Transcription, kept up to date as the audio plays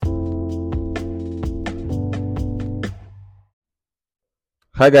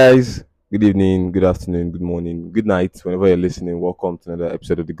Hi guys, good evening, good afternoon, good morning, good night, whenever you're listening. Welcome to another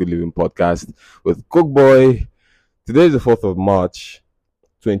episode of the Good Living Podcast with Cook Boy. Today is the 4th of March,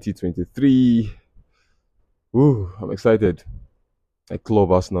 2023. Ooh, I'm excited. My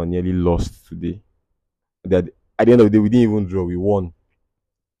club Arsenal nearly lost today. At the end of the day, we didn't even draw, we won.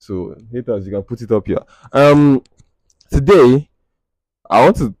 So haters, you can put it up here. Today I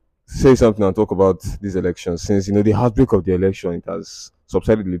want to say something and talk about these elections. Since the heartbreak of the election, it has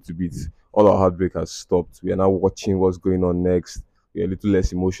subsided a little bit. All our heartbreak has stopped. We are now watching what's going on next. We are a little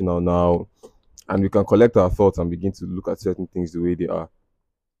less emotional now, and we can collect our thoughts and begin to look at certain things the way they are.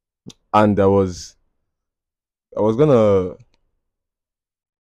 And I was gonna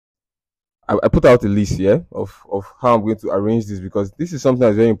I put out a list here of how I'm going to arrange this, because this is something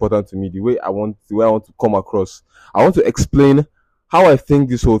that's very important to me. The way I want to come across. I want to explain how I think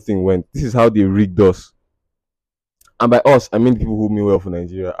this whole thing went. This is how they rigged us. And by us, I mean people who mean well for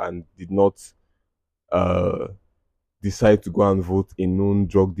Nigeria and did not uh decide to go and vote a known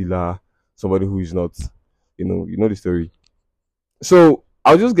drug dealer, somebody who is not, you know the story. So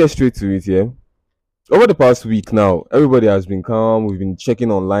I'll just get straight to it here. Over the past week now, everybody has been calm. We've been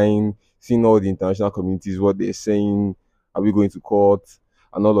checking online, seeing all the international communities, what they're saying. Are we going to court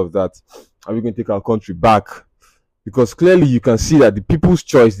and all of that? Are we going to take our country back? Because clearly you can see that the people's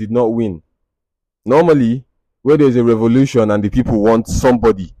choice did not win. Normally, where there's a revolution and the people want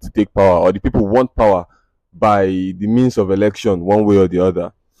somebody to take power, or the people want power by the means of election, one way or the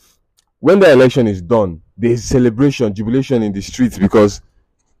other, when the election is done, there's celebration, jubilation in the streets, because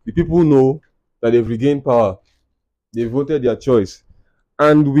the people know that they've regained power. They voted their choice.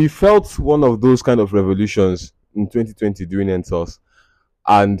 And we felt one of those kind of revolutions in 2020 during NSOS.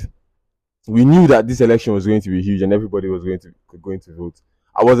 And we knew that this election was going to be huge and everybody was going to vote.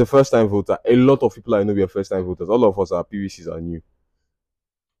 I was a first time voter. A lot of people I know were first time voters. All of us, our PVCs are new.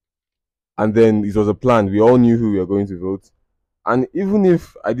 And then it was a plan. We all knew who we were going to vote. And even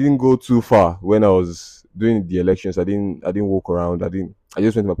if I didn't go too far when I was doing the elections, I didn't walk around. I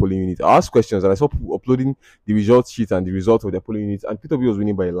just went to my polling unit. I asked questions and I saw people uploading the results sheet and the results of their polling units, and Peter B was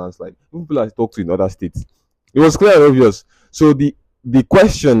winning by a landslide. People I talked to in other states. It was clear and obvious. So the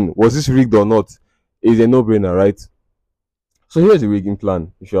question, was this rigged or not, is a no-brainer, right? So here's the rigging plan,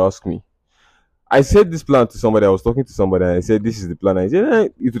 if you ask me. I said this plan to somebody. I was talking to somebody and I said, this is the plan. I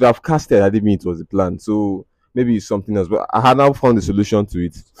said, it would have casted. I didn't mean it was the plan. So maybe it's something else. But I had now found the solution to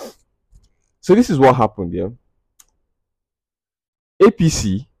it. So this is what happened, yeah.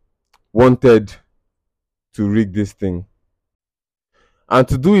 APC wanted to rig this thing. And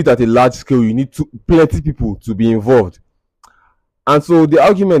to do it at a large scale, you need plenty people to be involved. And so the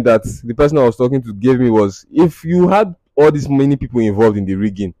argument that the person I was talking to gave me was, if you had all these many people involved in the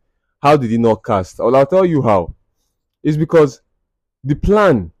rigging, how did it not cast? Well, I'll tell you how. It's because the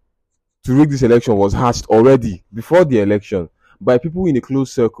plan to rig this election was hatched already before the election by people in a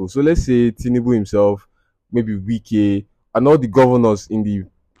close circle. So let's say Tinubu himself, maybe Wike, and all the governors in the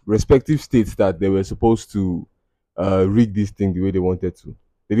respective states that they were supposed to rig this thing the way they wanted to.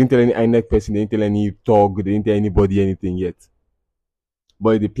 They didn't tell any INEC person, they didn't tell any talk, they didn't tell anybody anything yet.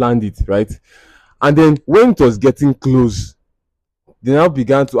 But they planned it, right? And then when it was getting close, they now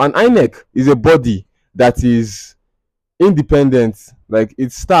began to, and INEC is a body that is independent, like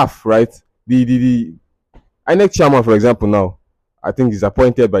its staff, right? The INEC chairman, for example, now, I think is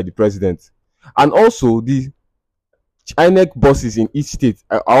appointed by the president. And also the INEC bosses in each state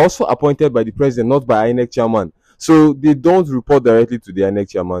are also appointed by the president, not by INEC chairman. So they don't report directly to the INEC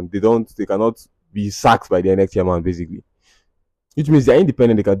chairman. They cannot be sacked by the INEC chairman, basically. Which means they're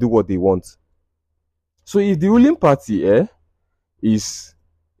independent, they can do what they want. So if the ruling party is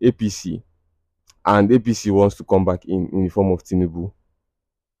APC, and APC wants to come back in the form of Tinubu,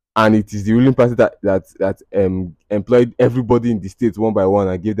 and it is the ruling party that employed everybody in the state one by one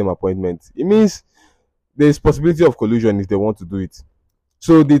and gave them appointments, it means there's possibility of collusion if they want to do it.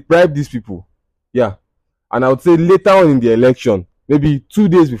 So they bribe these people, yeah. And I would say later on in the election, maybe 2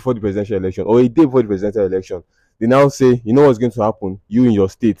 days before the presidential election or a day before the presidential election, they now say, you know what's going to happen? You in your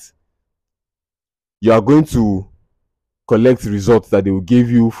state, you are going to collect results that they will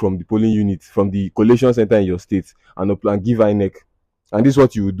give you from the polling unit, from the collation center in your state, and give INEC. And this is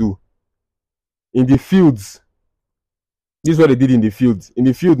what you will do. In the fields, this is what they did in the fields. In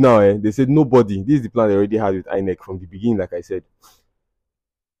the field now, they said nobody, this is the plan they already had with INEC from the beginning, like I said.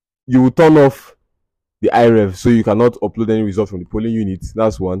 You will turn off the IREV, so you cannot upload any results from the polling unit.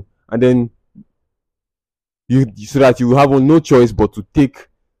 That's one. And then so that you will have no choice but to take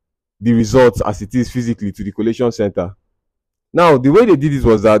the results as it is physically to the collation center. Now, the way they did it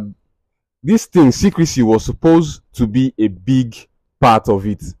was that this thing, secrecy, was supposed to be a big part of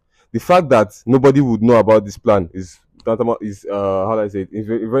it. The fact that nobody would know about this plan is how do I say it? It's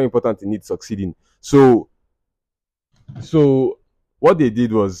very, very important in it succeeding. So what they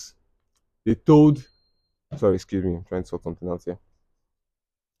did was they told, sorry, excuse me, I'm trying to sort something out here.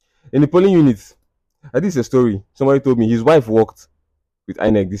 In the polling units, I think it's a story. Somebody told me his wife worked with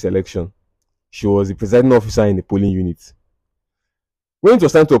INEC this election. She was the presiding officer in the polling unit. When it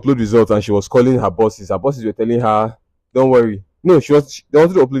was time to upload results and she was calling her bosses were telling her, don't worry. No, they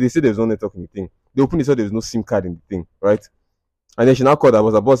wanted to upload, they said there was no network in the thing. They opened it, said there was no SIM card in the thing, right? And then she now called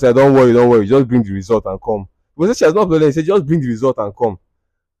her boss said, don't worry, just bring the result and come. Because she has not uploaded, she said, just bring the result and come.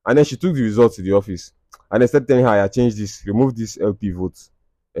 And then she took the result to the office. And they started telling her, I changed this, remove this LP vote,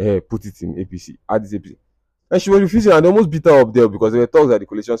 put it in APC, add this APC. And she was refusing, and they almost beat her up there because there were talks at the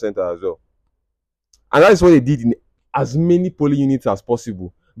collation center as well. And that is what they did in as many polling units as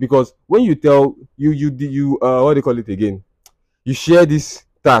possible. Because when you tell what do you call it again? You share this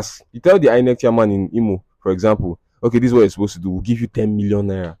task. You tell the INEC chairman in Imo, for example, okay, this is what you're supposed to do. We'll give you 10 million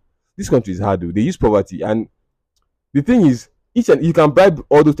naira. This country is hard though. They use poverty. And the thing is, you can bribe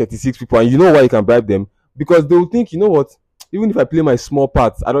all those 36 people, and you know why you can bribe them? Because they will think, you know what, even if I play my small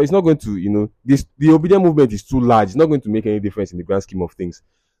part, it's not going to, the obedient movement is too large. It's not going to make any difference in the grand scheme of things.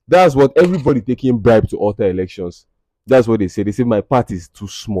 That's what everybody taking bribe to alter elections. That's what they say. They say my part is too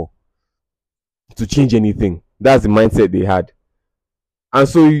small to change anything. That's the mindset they had. And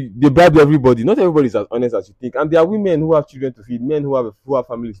so they bribe everybody. Not everybody is as honest as you think. And there are women who have children to feed, men who have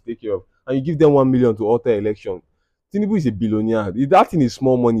families to take care of, and you give them 1 million to alter election. Tinubu is a billionaire. That thing is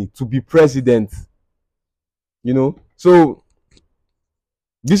small money to be president. So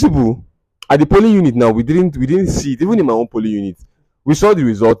these people at the polling unit now, we didn't see it. Even in my own polling unit, we saw the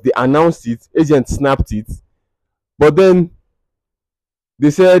result. They announced it. Agent snapped it, but then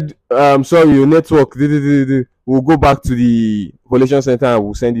they said, sorry, your network. We'll go back to the collation center and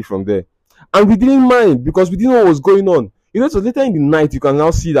we'll send it from there. And we didn't mind because we didn't know what was going on. So later in the night, you can now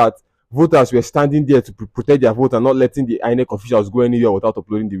see that voters were standing there to protect their vote and not letting the INEC officials go anywhere without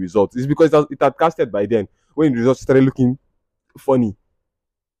uploading the results. It's because it had casted by then when the results started looking funny.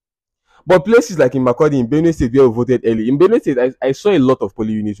 But places like in Makurdi, in Benue State, where we voted early, in Benue State, I saw a lot of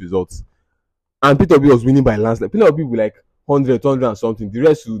polling unit results. And Peter Obi was winning by landslide. Peter Obi will be like 100 and something. The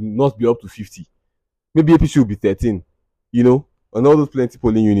rest will not be up to 50. Maybe APC will be 13, and all those plenty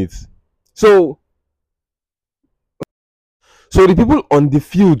polling units. So the people on the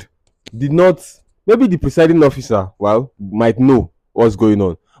field did not, maybe the presiding officer, might know what's going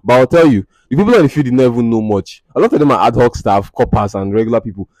on. But I'll tell you, the people on the field did not even know much. A lot of them are ad hoc staff, coppers, and regular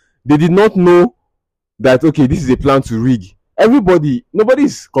people. They did not know that, okay, this is a plan to rig. Nobody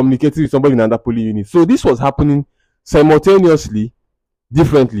is communicating with somebody in another polling unit. So this was happening simultaneously,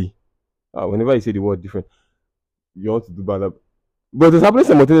 differently. Whenever you say the word different, you want to do bad. But it's happening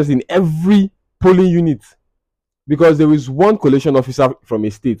simultaneously in every polling unit. Because there is one collation officer from a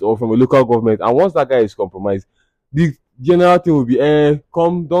state or from a local government, and once that guy is compromised, the general thing will be,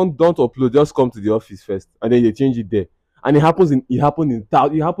 come, don't upload, just come to the office first, and then they change it there. And it happened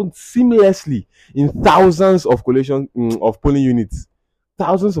seamlessly in thousands of of polling units.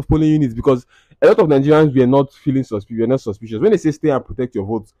 Thousands of polling units, because a lot of Nigerians were not feeling suspicious. We're not suspicious. When they say stay and protect your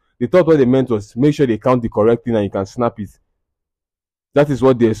votes, they thought what they meant was make sure they count the correct thing and you can snap it. That is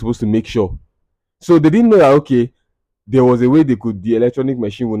what they're supposed to make sure. So they didn't know that, okay, there was a way the electronic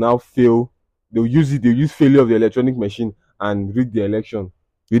machine will now fail. They'll use failure of the electronic machine and rig the election.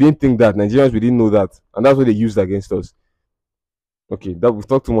 We didn't think that. Nigerians, we didn't know that. And that's what they used against us. Okay, we've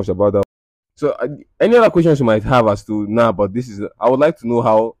talked too much about that. So any other questions you might have as to but I would like to know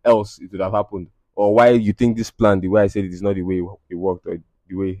how else it would have happened, or why you think this plan, the way I said it, is not the way it worked or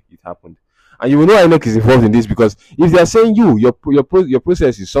the way it happened. And you will know INEC is involved in this, because if they are saying your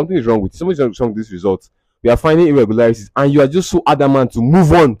process is something is wrong with this result, we are finding irregularities, and you are just so adamant to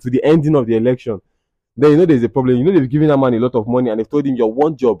move on to the ending of the election, then there's a problem. They've given that man a lot of money, and they've told him your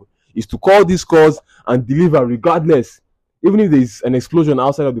one job is to call these calls and deliver regardless. Even if there is an explosion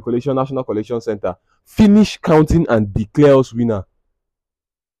outside of the National Collation Center, finish counting and declare us winner.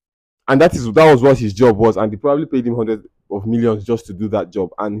 And that was what his job was, and they probably paid him hundreds of millions just to do that job,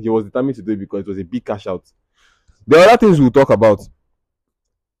 and he was determined to do it because it was a big cash out. There are other things we'll talk about.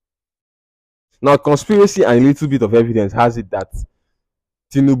 Now, conspiracy and a little bit of evidence has it that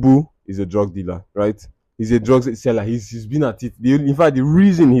Tinubu is a drug dealer, right? He's a drug seller. He's been at it. In fact, the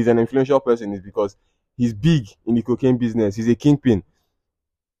reason he's an influential person is because he's big in the cocaine business. He's a kingpin.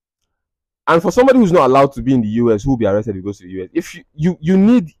 And for somebody who's not allowed to be in the US, who will be arrested if he goes to the US, if you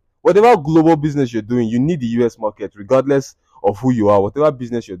need, whatever global business you're doing, you need the US market, regardless of who you are. Whatever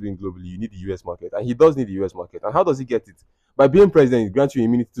business you're doing globally, you need the US market. And he does need the US market. And how does he get it? By being president, it grants you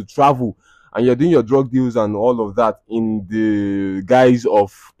immunity to travel, and you're doing your drug deals and all of that in the guise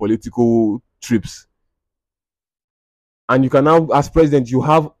of political trips. And you can now, as president, you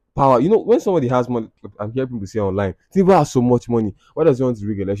have power. You know, when somebody has money, I'm hearing people say online, people have so much money. Why does he want to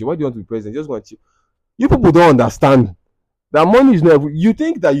rig election? Why do you want to be president? Just want to. You people don't understand that money is not. You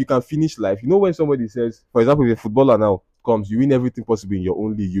think that you can finish life. You know, when somebody says, for example, if a footballer now comes, you win everything possible in your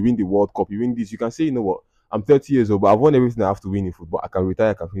own league, you win the World Cup, you win this, you can say, you know what, I'm 30 years old, but I've won everything I have to win in football. I can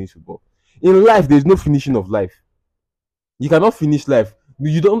retire, I can finish football. In life, there's no finishing of life. You cannot finish life.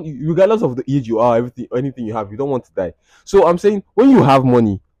 You don't, regardless of the age you are, everything, anything you have, you don't want to die. So I'm saying, when you have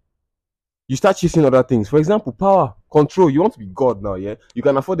money, you start chasing other things. For example, power, control. You want to be God now, yeah? You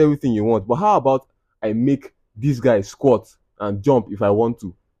can afford everything you want. But how about I make this guy squat and jump if I want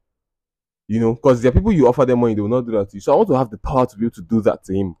to? You know, because there are people you offer them money, they will not do that to you. So I want to have the power to be able to do that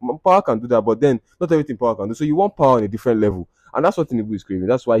to him. Power can do that, but then not everything power can do. So you want power on a different level. And that's what Tinubu is craving.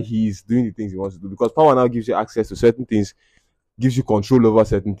 That's why he's doing the things he wants to do. Because power now gives you access to certain things, gives you control over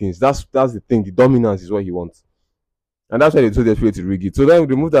certain things. That's the thing. The dominance is what he wants. And that's why they told the people to rig it. So then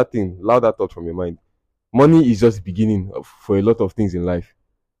remove that thing, allow that thought from your mind. Money is just the beginning for a lot of things in life.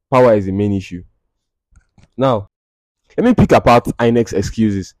 Power is the main issue. Now, let me pick apart INEC's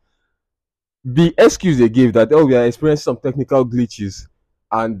excuses. The excuse they gave that, oh, we are experiencing some technical glitches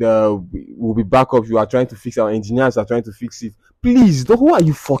and we'll be back up. You are trying to fix, our engineers are trying to fix it. Please, who are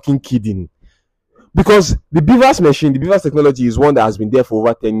you fucking kidding? Because the Beavers machine, the Beavers technology is one that has been there for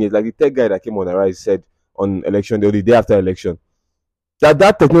over 10 years. Like the tech guy that came on the rise said on election day or the day after election,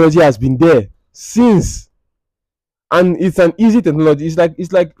 that technology has been there since. And it's an easy technology. It's like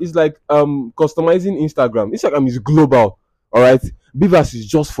customizing Instagram. Instagram is global, all right? Beavers is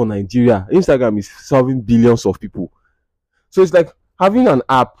just for Nigeria. Instagram is serving billions of people. So it's like having an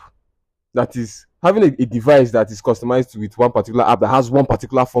app that is having a device that is customized with one particular app that has one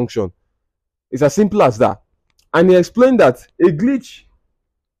particular function. It's as simple as that. And he explained that a glitch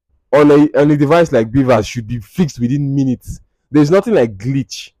on a device like Beavers should be fixed within minutes. There's nothing like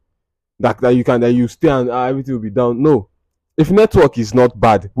glitch that you stay and everything will be down. No. If network is not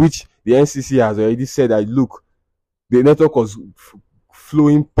bad, which the NCC has already said that, look, the network was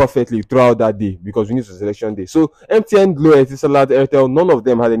flowing perfectly throughout that day because we need to selection day. So MTN, Glo, Etisalat, Airtel, none of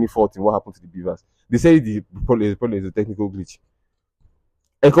them had any fault in what happened to the Beavers. They say the problem is a technical glitch.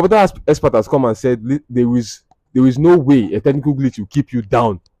 A computer expert has come and said there is no way a technical glitch will keep you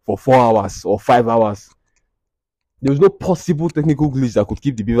down for 4 hours or 5 hours. There was no possible technical glitch that could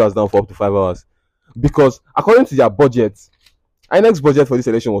keep the Beavers down for up to 5 hours. Because according to their budget, INEC's budget for this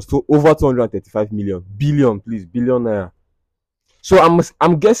election was over 235 billion naira. So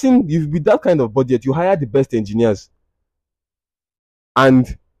I'm guessing with that kind of budget, you hire the best engineers. And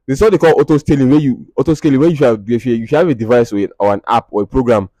this is what they call auto scaling, where you have a device or an app or a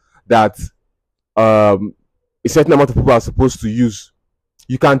program that a certain amount of people are supposed to use.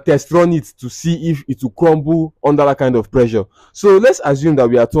 You can test run it to see if it will crumble under that kind of pressure. So let's assume that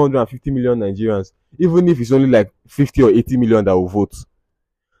we are 250 million Nigerians, even if it's only like 50 or 80 million that will vote.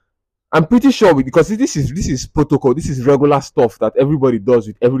 I'm pretty sure because this is protocol, this is regular stuff that everybody does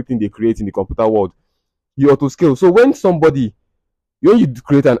with everything they create in the computer world. You auto scale. So when you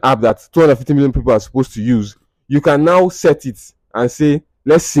create an app that 250 million people are supposed to use, you can now set it and say,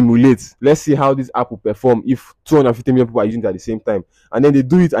 let's simulate. Let's see how this app will perform if 250 million people are using it at the same time. And then they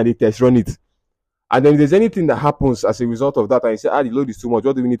do it and they test run it. And then if there's anything that happens as a result of that and you say, the load is too much,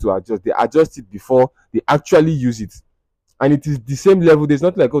 what do we need to adjust? They adjust it before they actually use it. And it is the same level. There's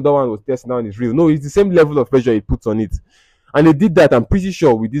not like, oh, that one was tested now and it's real. No, it's the same level of pressure it puts on it. And they did that, I'm pretty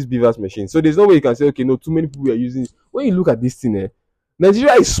sure, with this Beavers machine. So there's no way you can say, okay, no, too many people are using it. When you look at this thing,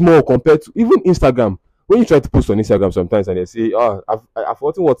 Nigeria is small compared to even Instagram. When you try to post on Instagram sometimes and they say, I've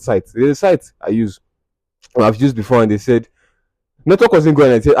forgotten what site. There's a site I use, or I've used before, and they said, network wasn't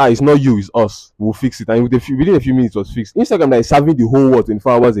going, and they said, it's not you, it's us. We'll fix it. And within a few minutes, it was fixed. Instagram that is serving the whole world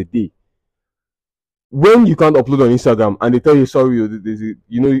 24 hours a day. When you can't upload on Instagram and they tell you, sorry,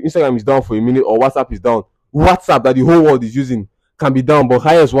 Instagram is down for a minute or WhatsApp is down, WhatsApp that the whole world is using can be down, but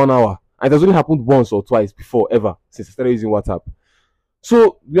higher as 1 hour. And it has only happened once or twice before, ever, since I started using WhatsApp.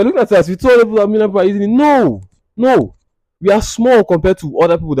 So we are looking at us. We told people are using it. No. We are small compared to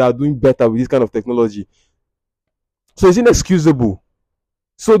other people that are doing better with this kind of technology. So it's inexcusable.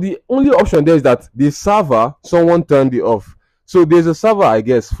 So the only option there is that the server, someone turned it off. So there's a server, I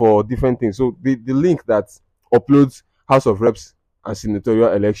guess, for different things. So the link that uploads House of Reps and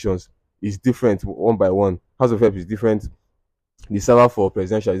senatorial elections is different one by one. House of Reps is different. The server for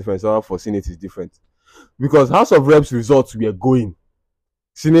presidential is different. The server for Senate is different. Because House of Reps results were going.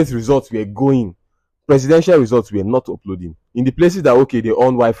 Senate results were going. Presidential results were not uploading. in the places that okay they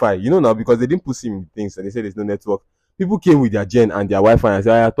own Wi-Fi, you know now because they didn't put SIM in things and they said there's no network. People came with their gen and their Wi-Fi and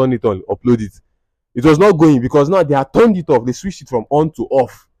said, I turn it on, upload it. It was not going because now they had turned it off. They switched it from on to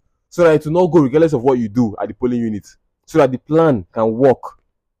off so that it will not go regardless of what you do at the polling unit, so that the plan can work,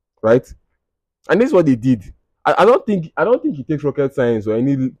 right? And this is what they did. I don't think it takes rocket science or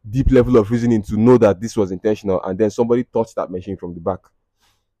any deep level of reasoning to know that this was intentional and then somebody touched that machine from the back.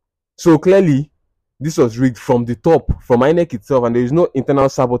 So clearly, this was rigged from the top, from INEC itself, and there is no internal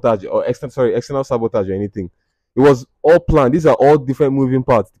sabotage or external sabotage or anything. It was all planned. These are all different moving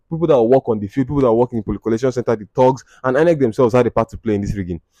parts. People that work on the field, people that work in the poll collation center, the thugs, and INEC themselves had a part to play in this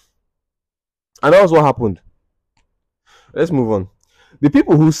rigging. And that was what happened. Let's move on. The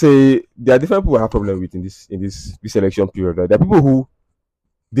people who say there are different people I have problem with in this election period, right? There are people who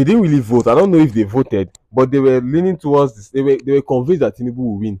they didn't really vote. I don't know if they voted, but they were leaning towards this. They were convinced that Tinubu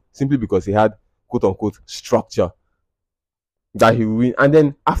would win simply because he had quote unquote structure that he will win. And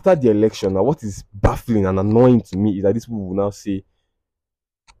then after the election, now what is baffling and annoying to me is that these people will now say,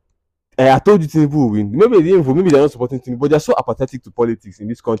 I told you Tinubu will win. Maybe they didn't vote, maybe they're not supporting Tinubu, but they're so apathetic to politics in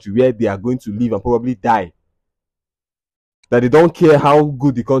this country where they are going to live and probably die, that they don't care how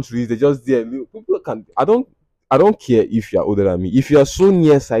good the country is. They just there. People can. I don't care if you're older than me. If you are so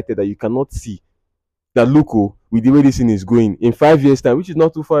nearsighted that you cannot see that look, oh, with the way this thing is going, in 5 years' time, which is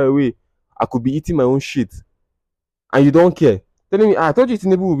not too far away, I could be eating my own shit, and you don't care. Telling me, I told you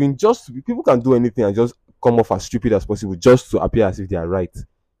Tinubu will win. Just people can do anything and just come off as stupid as possible just to appear as if they are right.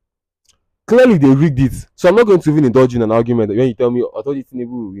 Clearly, they rigged it. So I'm not going to even indulge in an argument when you tell me, I told you Tinubu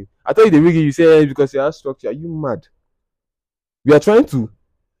will win. I told you they rigged it. You say because you have structure. Are you mad? We are trying to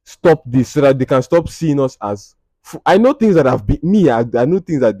stop this so that they can stop seeing us as. I know things that have been me. I know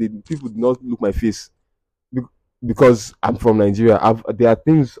things that people do not look my face because I'm from Nigeria. There are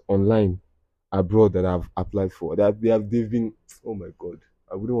things online abroad that I've applied for. They've been. Oh my god!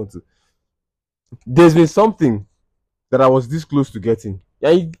 I wouldn't want to. There's been something that I was this close to getting. Yeah,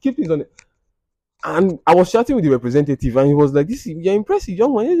 you keep things on it. And I was chatting with the representative, and he was like, "This, you're impressive,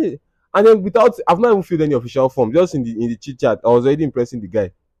 young man, isn't it?" And then I've not even filled any official form, just in the chit chat, I was already impressing the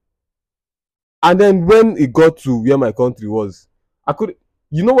guy. And then when it got to where my country was, I could,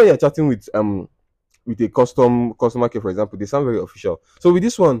 when you're chatting with a customer care, for example, they sound very official. So with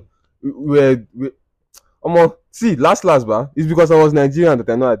this one, see, last, but it's because I was Nigerian that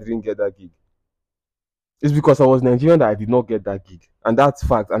I know I didn't get that gig. It's because I was Nigerian that I did not get that gig, and that's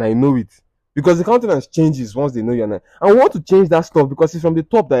fact, and I know it. Because the countenance changes once they know you're not. And we want to change that stuff because it's from the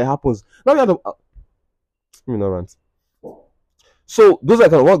top that it happens. Now we have to. Let me not rant. So those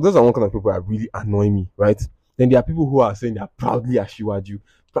are one kind of people that really annoy me, right? Then there are people who are saying they are proudly Ashiwaju,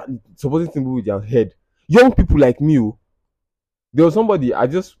 supporting people with their head. Young people like me, there was somebody,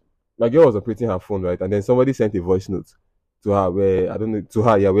 my girl was operating her phone, right? And then somebody sent a voice note to her where, I don't know, to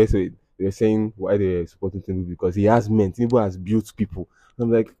her, yeah, where they were saying why they were supporting Tinubu because he has men. Tinubu has built people. And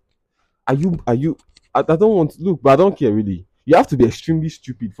I'm like, I don't want to look, but I don't care really. You have to be extremely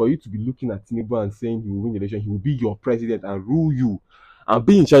stupid for you to be looking at Tinubu and saying he will win the election, he will be your president and rule you and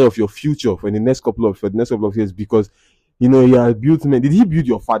be in charge of your future for the next couple of years because he has built men. Did he build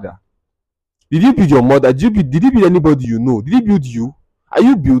your father? Did he build your mother? Did he build anybody you know? Did he build you? Are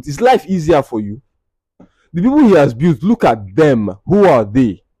you built? Is life easier for you? The people he has built, look at them. Who are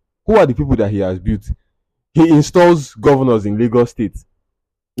they? Who are the people that he has built? He installs governors in Lagos State.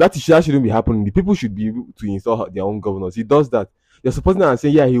 That shouldn't be happening. The people should be able to install their own governors. He does that. You're supposing and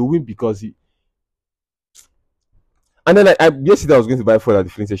saying, yeah, he will win because he. And then yesterday I was going to buy food at the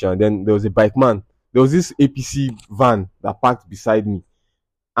filling station, and then there was a bike man. There was this APC van that parked beside me,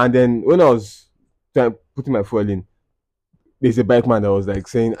 and then when I was putting my fuel in, there's a bike man that was like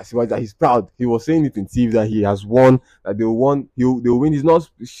saying, that he's proud. He was saying it in TV that he has won, that they will win. They'll win. He's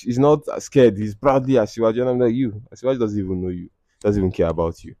not scared. He's proudly Asiwaju. And I'm like, Asiwaju doesn't even know you. Doesn't even care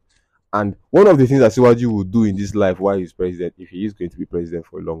about you. And one of the things that Asiwaju will do in this life while he's president, if he is going to be president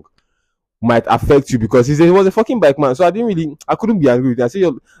for long, might affect you because he was a fucking bike man. So I couldn't be angry with him. I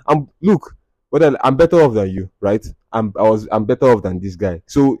said, look, I'm better off than you, right? I'm better off than this guy.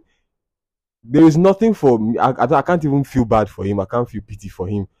 So there is nothing for me. I can't even feel bad for him. I can't feel pity for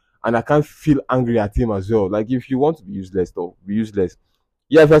him, and I can't feel angry at him as well. Like if you want to be useless, though, be useless.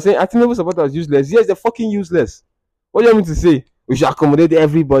 Yeah, if you're saying Tinubu supporters useless, yes, they're fucking useless. What do you want me to say? We should accommodate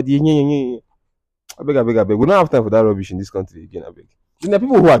everybody. I beg. We don't have time for that rubbish in this country again. I beg. There are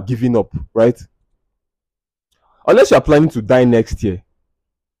people who are giving up, right? Unless you are planning to die next year,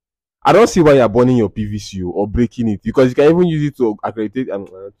 I don't see why you are burning your PVCU or breaking it because you can even use it to accredit and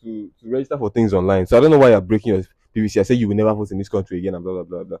to register for things online. So I don't know why you are breaking your PVC. I say you will never vote in this country again, and blah blah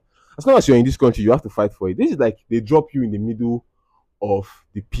blah blah. As long as you're in this country, you have to fight for it. This is like they drop you in the middle of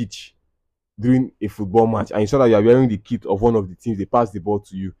the pitch during a football match, and you saw that you are wearing the kit of one of the teams. They pass the ball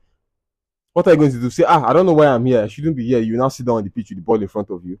to you. What are you going to do? Say, I don't know why I'm here. I shouldn't be here. You now sit down on the pitch with the ball in front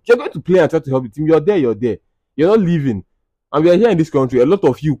of you. You're going to play and try to help the team. You're there. You're there. You're not leaving. And we are here in this country. A lot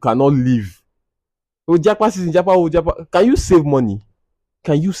of you cannot leave. Oh, Japa season, Japa, oh, Japa. Can you save money?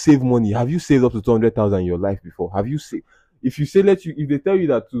 Can you save money? Have you saved up to 200,000 in your life before? Have you saved? If you say if they tell you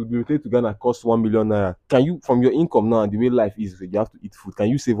that to relocate to Ghana costs 1 million naira, can you, from your income now and the way life is, you have to eat food, can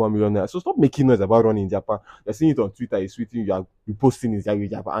you save 1 million naira? So stop making noise about running in Japan. You're seeing it on Twitter, you're tweeting, you are reposting it in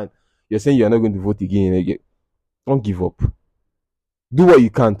Japan, and you're saying you're not going to vote again. Don't give up. Do what you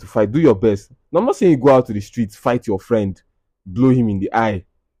can to fight. Do your best. Now, I'm not saying you go out to the streets, fight your friend, blow him in the eye.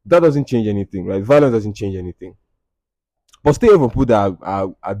 That doesn't change anything, right? Violence doesn't change anything. But stay away from people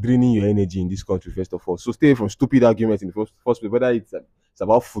that are draining your energy in this country, first of all. So stay away from stupid arguments in the first place, whether it's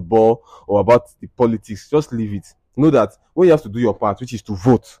about football or about the politics. Just leave it. Know that when you have to do your part, which is to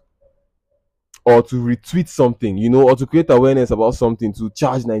vote or to retweet something, or to create awareness about something, to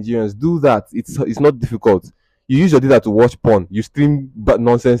charge Nigerians, do that. It's not difficult. You use your data to watch porn. You stream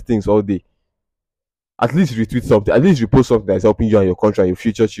nonsense things all day. At least retweet something. At least repost something that's helping you and your country and your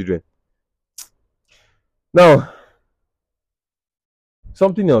future children. Now,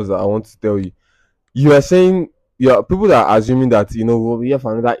 something else that I want to tell you. You are saying, people that are assuming that, we'll be here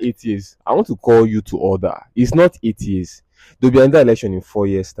for another 8 years. I want to call you to order. It's not 8 years. There'll be another election in 4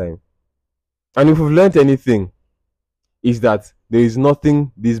 years' time. And if we've learned anything, is that there is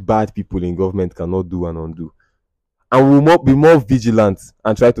nothing these bad people in government cannot do and undo. And we will be more vigilant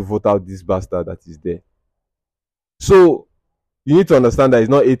and try to vote out this bastard that is there. So, you need to understand that it's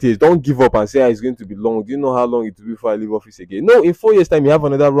not 8 years. Don't give up and say it's going to be long. Do you know how long it will be before I leave office again? No, in 4 years' time, you have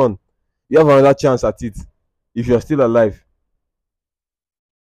another run. You have another chance at it. If you're still alive.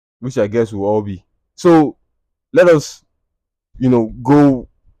 Which I guess will all be. So, let us, go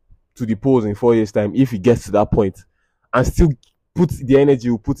to the polls in 4 years' time if it gets to that point. And still put the energy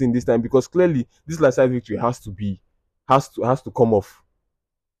we put in this time. Because clearly, this landslide victory has to come off.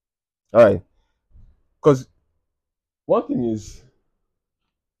 Alright. Because one thing is,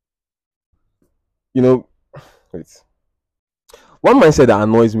 wait. One mindset that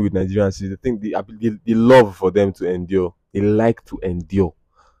annoys me with Nigerians is the love for them to endure. They like to endure.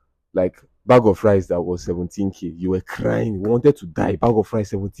 Like, bag of rice that was 17k. You were crying. You wanted to die. Bag of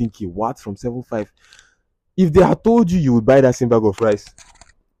rice, 17k. What? From 7.5? If they had told you would buy that same bag of rice,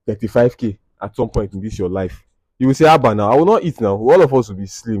 35k, at some point in this your life, you will say, Abba, now, I will not eat now. All of us will be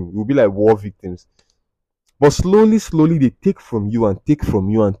slim. We'll be like war victims. But slowly, they take from you and take from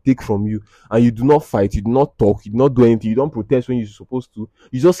you and take from you. And you do not fight, you do not talk, you do not do anything, you don't protest when you're supposed to.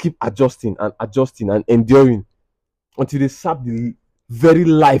 You just keep adjusting and enduring until they sap the very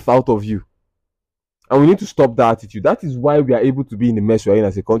life out of you. And we need to stop that attitude. That is why we are able to be in the mess we are in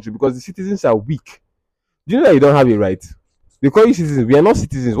as a country, because the citizens are weak. Do you know that you don't have a right? They call you citizens. We are not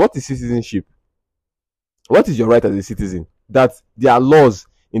citizens. What is citizenship? What is your right as a citizen? That there are laws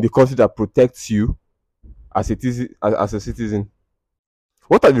in the country that protects you as a citizen.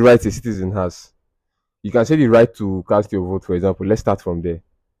 What are the rights a citizen has? You can say the right to cast your vote, for example. Let's start from there.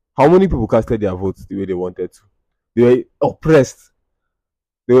 How many people casted their votes the way they wanted to? They were oppressed.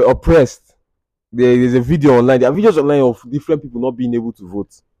 There's a video online. There are videos online of different people not being able to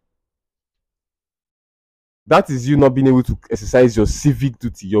vote. That is you not being able to exercise your civic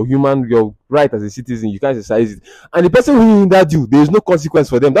duty, your right as a citizen. You can't exercise it. And the person who hindered you, there is no consequence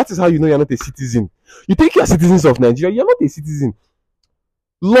for them. That is how you know you're not a citizen. You think you're citizens of Nigeria, you're not a citizen.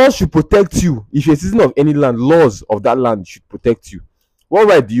 Laws should protect you. If you're a citizen of any land, laws of that land should protect you. What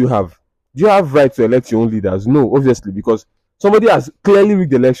right do you have? Do you have right to elect your own leaders? No, obviously, because somebody has clearly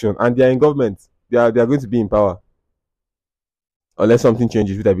rigged the election and they are in government. They are going to be in power. Unless something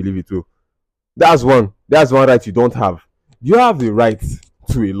changes, which I believe it will. That's one right you don't have. Do you have the right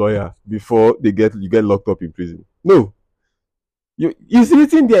to a lawyer before you get locked up in prison? No. It's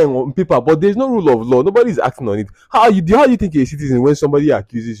written there on paper, but there's no rule of law. Nobody's acting on it. How do you think you're a citizen when somebody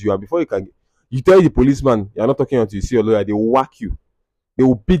accuses you and before you tell the policeman you're not talking until you see a lawyer, they will whack you. They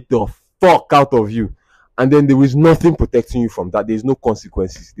will beat the fuck out of you. And then there is nothing protecting you from that. There's no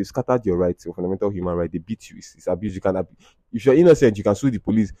consequences. They've scattered your rights, your fundamental human right. They beat you. It's abuse. If you're innocent, you can sue the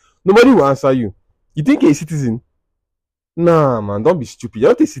police. Nobody will answer you. You think you're a citizen? Nah, man, don't be stupid.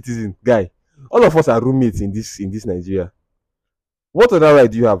 You're not a citizen, guy. All of us are roommates in this Nigeria. What other right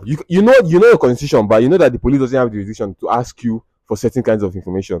do you have? You know your constitution, but you know that the police doesn't have the jurisdiction to ask you for certain kinds of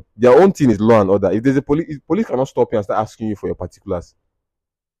information. Their own thing is law and order. If there's a police cannot stop you and start asking you for your particulars.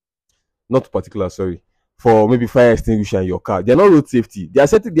 Not particulars, sorry. for maybe fire extinguisher in your car. They're not road safety. They are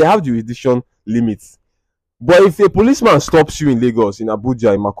setting, they have jurisdiction limits. But if a policeman stops you in Lagos, in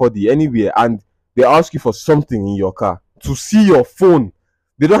Abuja, in Makurdi, anywhere, and they ask you for something in your car, to see your phone,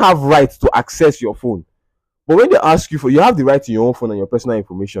 they don't have right to access your phone. But when they ask you for, you have the right to your own phone and your personal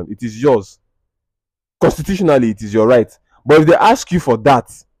information. It is yours. Constitutionally, it is your right. But if they ask you for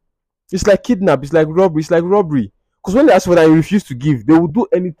that, it's like kidnap, it's like robbery, it's like robbery. Because when they ask for that and you refuse to give, they will do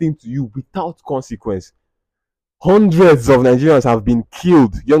anything to you without consequence. Hundreds of Nigerians have been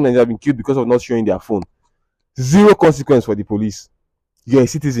killed. Young Nigerians have been killed because of not showing their phone. Zero consequence for the police. You're a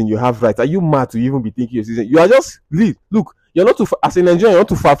citizen, you have rights. Are you mad to even be thinking you're a citizen? You are just, look, you're not too far, as a Nigerian, you're not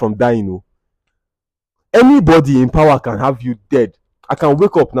too far from dying. No. Anybody in power can have you dead. I can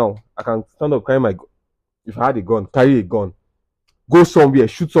wake up now. I can stand up, carry my gun. If I had a gun, carry a gun. Go somewhere,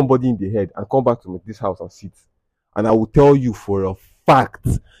 shoot somebody in the head, and come back to this house and sit. And I will tell you for a fact,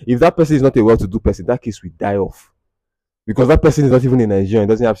 if that person is not a well-to-do person, that case will die off. Because that person is not even a Nigerian,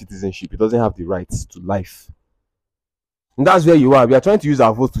 doesn't have citizenship, he doesn't have the rights to life. And that's where you are. We are trying to use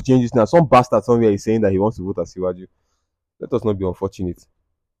our votes to change this now. Some bastard somewhere is saying that he wants to vote as Siwaju. Let us not be unfortunate.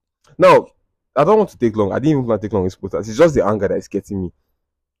 Now, I don't want to take long. I didn't even want to take long in this protest. It's just the anger that is getting me.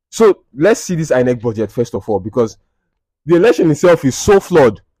 So let's see this INEC budget first of all, because the election itself is so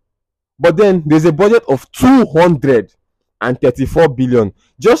flawed. But then there's a budget of 234 billion.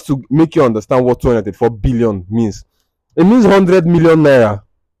 Just to make you understand what 234 billion means. It means 100 million naira.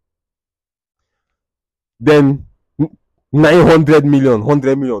 Then 900 million,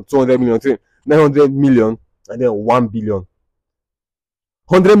 100 million, 200 million, 900 million, and then 1 billion.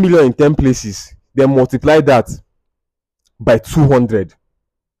 100 million in 10 places. Then multiply that by 200.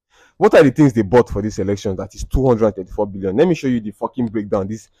 What are the things they bought for this election that is 234 billion? Let me show you the fucking breakdown.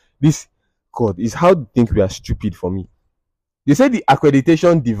 This code is how they think we are stupid for me. They said the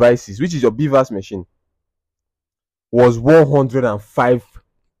accreditation devices, which is your BVAS machine, was 105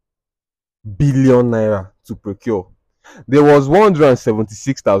 billion naira to procure. There was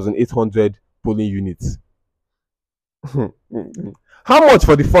 176,800 polling units. How much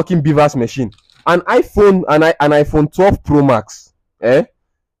for the fucking BVAS machine? An iPhone 12 Pro Max,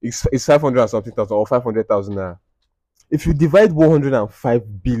 it's 500 and something thousand or 500,000 naira. If you divide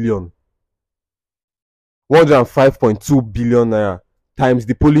 105 billion, 105.2 billion naira times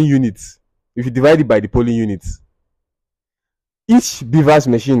the polling units, if you divide it by the polling units, each BVAS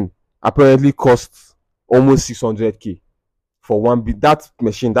machine apparently costs almost 600k for that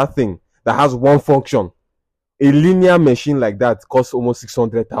machine, that thing that has one function. A linear machine like that costs almost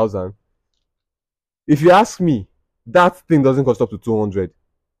 600,000. If you ask me, that thing doesn't cost up to 200k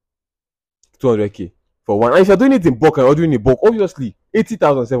for one. And if you're doing it in bulk and ordering in bulk, obviously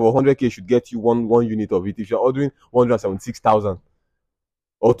 80,000 or 100k should get you one unit of it. If you're ordering 176,000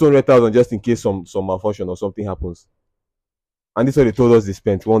 or 200,000 just in case some malfunction or something happens. And this is what they told us they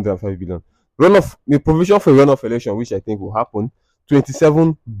spent 105 billion. The provision for runoff election, which I think will happen,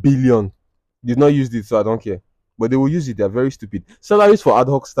 27 billion. Did not use it, so I don't care. But they will use it. They're very stupid. Salaries for ad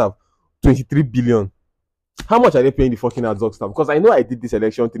hoc staff, 23 billion. How much are they paying the fucking ad hoc staff? Because I know I did this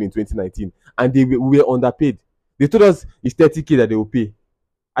election thing in 2019 and we were underpaid. They told us it's 30k that they will pay.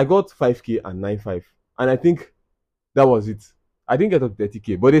 I got 5k and 9.5. And I think that was it. I didn't get up to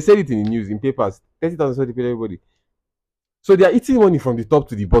 30k, but they said it in the news, in papers. 30,000 so they paid everybody. So they are eating money from the top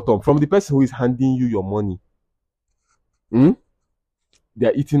to the bottom, from the person who is handing you your money. They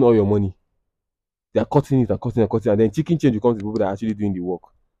are eating all your money. They are cutting it and cutting and cutting, and then chicken change will come to the people that are actually doing the work.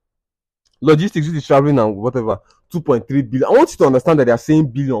 Logistics, which is traveling and whatever, 2.3 billion. I want you to understand that they are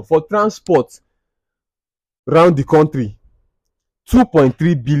saying billion for transport around the country.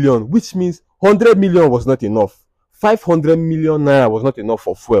 2.3 billion, which means 100 million was not enough. 500 million naira was not enough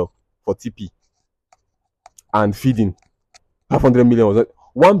for fuel, for TP and feeding. 500 million was not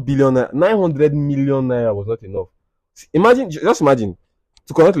 1 billion naira, 900 million naira was not enough. Just imagine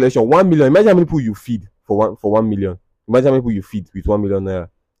to conduct election 1 million. Imagine how many people you feed for 1 million. Imagine how many people you feed with 1 million naira.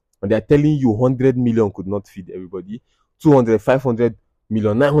 And they are telling you 100 million could not feed everybody. 200, 500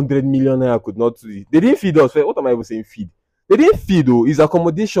 million, 900 million naira could not feed. They didn't feed us. What am I even saying feed? They didn't feed though. It's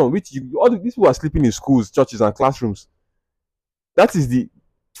accommodation, which all these people are sleeping in schools, churches, and classrooms. That is the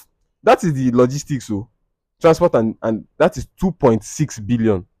logistics. So transport and that is 2.6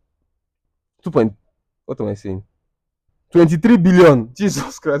 billion. What am I saying? 23 billion.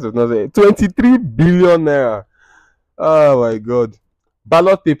 Jesus Christ of Nazareth. 23 billion naira. Oh my God.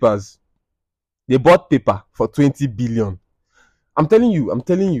 Ballot papers. They bought paper for 20 billion. I'm telling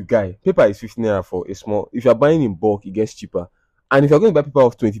you, guy, paper is 15 naira for a small. If you're buying in bulk, it gets cheaper. And if you're going to buy paper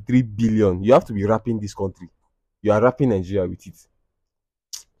of 23 billion, you have to be wrapping this country. You are wrapping Nigeria with it.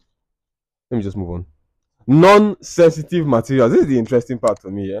 Let me just move on. Non-sensitive materials. This is the interesting part for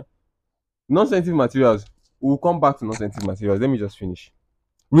me, yeah. Non-sensitive materials. We'll come back to non-sensitive materials. Let me just finish.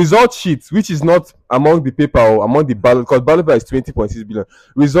 Result sheet, which is not among the paper or among the ballot, because ballot paper is 20.6 billion.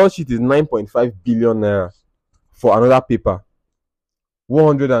 Result sheet is 9.5 billion naira for another paper.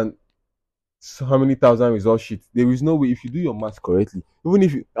 100 and so how many thousand result sheet? There is no way, if you do your maths correctly, even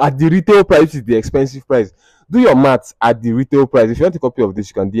if you at the retail price, which is the expensive price, do your maths at the retail price. If you want a copy of this,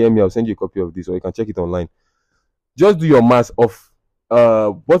 you can DM me. I'll send you a copy of this, or you can check it online. Just do your maths of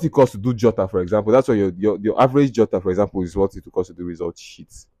what it costs to do Jota, for example. That's what your average Jota, for example, is what it costs to do result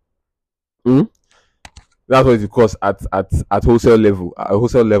sheets. Hmm? That's what it costs at wholesale level. At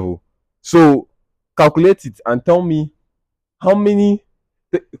wholesale level. So calculate it and tell me how many.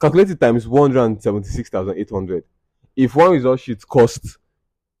 Calculate it times 176,800. If one result sheet costs,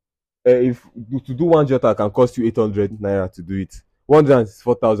 if to do one Jota can cost you 800 naira to do it,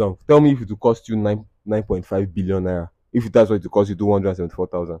 174,000. Tell me if it will cost you 9.5 billion naira. If that's what it will cost you, do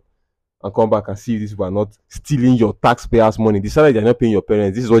 174,000. And come back and see if these people are not stealing your taxpayers' money. The salary they're not paying your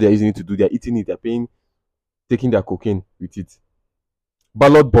parents. This is what they're using it to do. They're eating it. They're paying, taking their cocaine with it.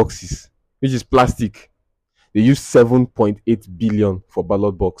 Ballot boxes, which is plastic. They use 7.8 billion for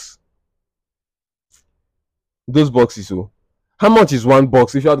ballot box. Those boxes, so how much is one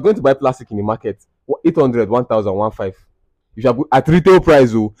box? If you are going to buy plastic in the market, 800, 1,000, 1,500. If you are at retail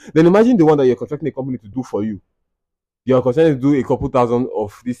price, oh, then imagine the one that you're contracting a company to do for you. You're contracting to do a couple thousand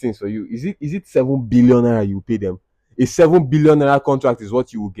of these things for you. Is it 7 billion naira you pay them? A 7 billion naira contract is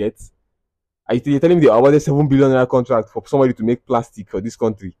what you will get. You're telling me they awarded 7 billion naira contract for somebody to make plastic for this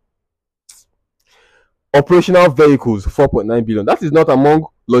country? Operational vehicles, 4.9 billion. That is not among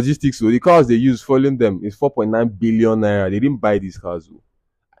logistics. So the cars they use following them is 4.9 billion naira. They didn't buy these cars. So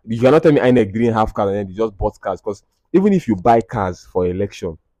you cannot tell me INEC didn't have cars and then they just bought cars. Because even if you buy cars for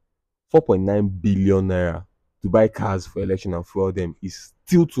election, 4.9 billion naira to buy cars for election and fuel them is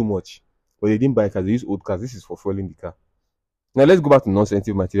still too much. But they didn't buy cars, they use old cars. This is for fueling the car. Now let's go back to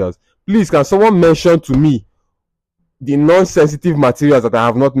non-sensitive materials. Please, can someone mention to me the non-sensitive materials that I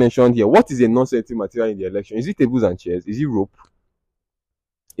have not mentioned here? What is a non-sensitive material in the election? Is it tables and chairs? Is it rope?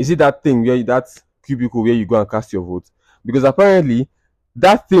 Is it that thing where that cubicle where you go and cast your vote? Because apparently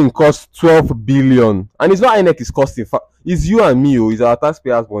that thing costs 12 billion, and it's not INEC is costing. It's you and me. It's our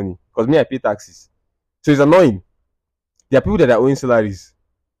taxpayers' money. Because me, I pay taxes, so it's annoying. There are people that are owing salaries,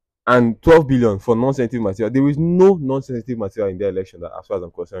 and 12 billion for non-sensitive material. There is no non-sensitive material in the election, that, as far as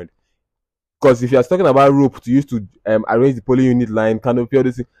I'm concerned. Because if you are talking about rope to use to arrange the polling unit line, canopy, all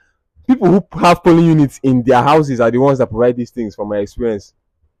these things, people who have polling units in their houses are the ones that provide these things. From my experience,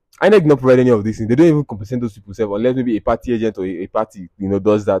 I did not provide any of these things. They don't even compensate those people, unless maybe a party agent or a party,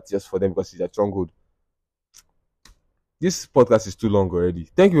 does that just for them because it's a stronghold. This podcast is too long already.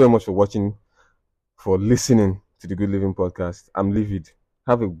 Thank you very much for watching, for listening to the Good Living Podcast. I'm Livid.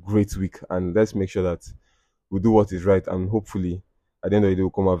 Have a great week, and let's make sure that we do what is right, and hopefully at the end of the day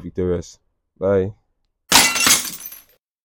we'll come out victorious. Bye.